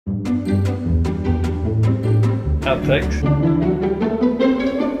Outtakes.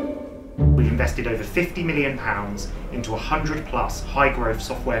 We've invested over £50 million into 100+ high-growth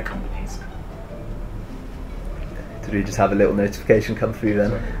software companies. Did we just have a little notification come through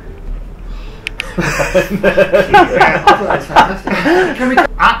then?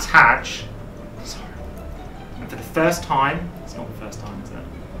 At Haatch, and for the first time, it's not the first time, is it?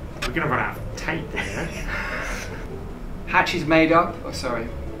 We're going to run out of tape here. Haatch is made up, oh sorry.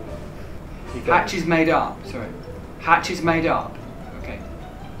 Haatch is made up, sorry. Haatch is made up, okay.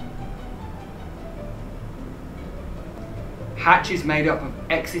 Haatch is made up of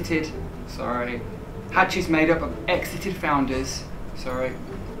exited, sorry. Haatch is made up of exited founders, sorry.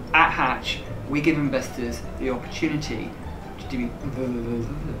 At Haatch, we give investors the opportunity to do...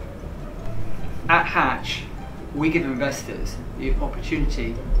 At Haatch, we give investors the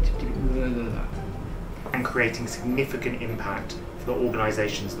opportunity to do... And creating significant impact for the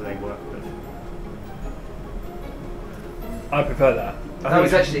organisations that they work with. I prefer that. That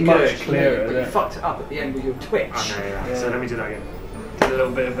was actually much good. clearer. But you fucked it up at the end with your twitch. I know, yeah. So let me do that again. Did a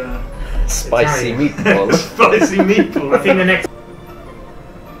little bit of a Spicy Italian. meatballs. Spicy meatballs. I think the next...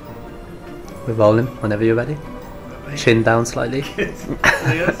 We're rolling whenever you're ready. Chin down slightly.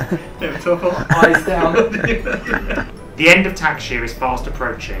 eyes down. The end of tax year is fast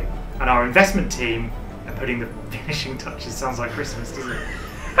approaching, and our investment team are putting the finishing touches. Sounds like Christmas, doesn't it?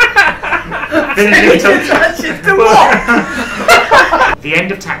 Finishing touches to what? The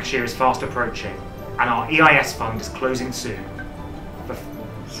end of tax year is fast approaching, and our EIS fund is closing soon.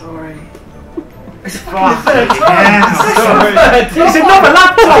 Sorry. Fuck yeah. Sorry. It's another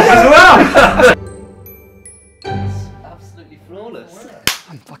laptop as well. Absolutely flawless.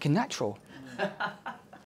 I'm fucking natural.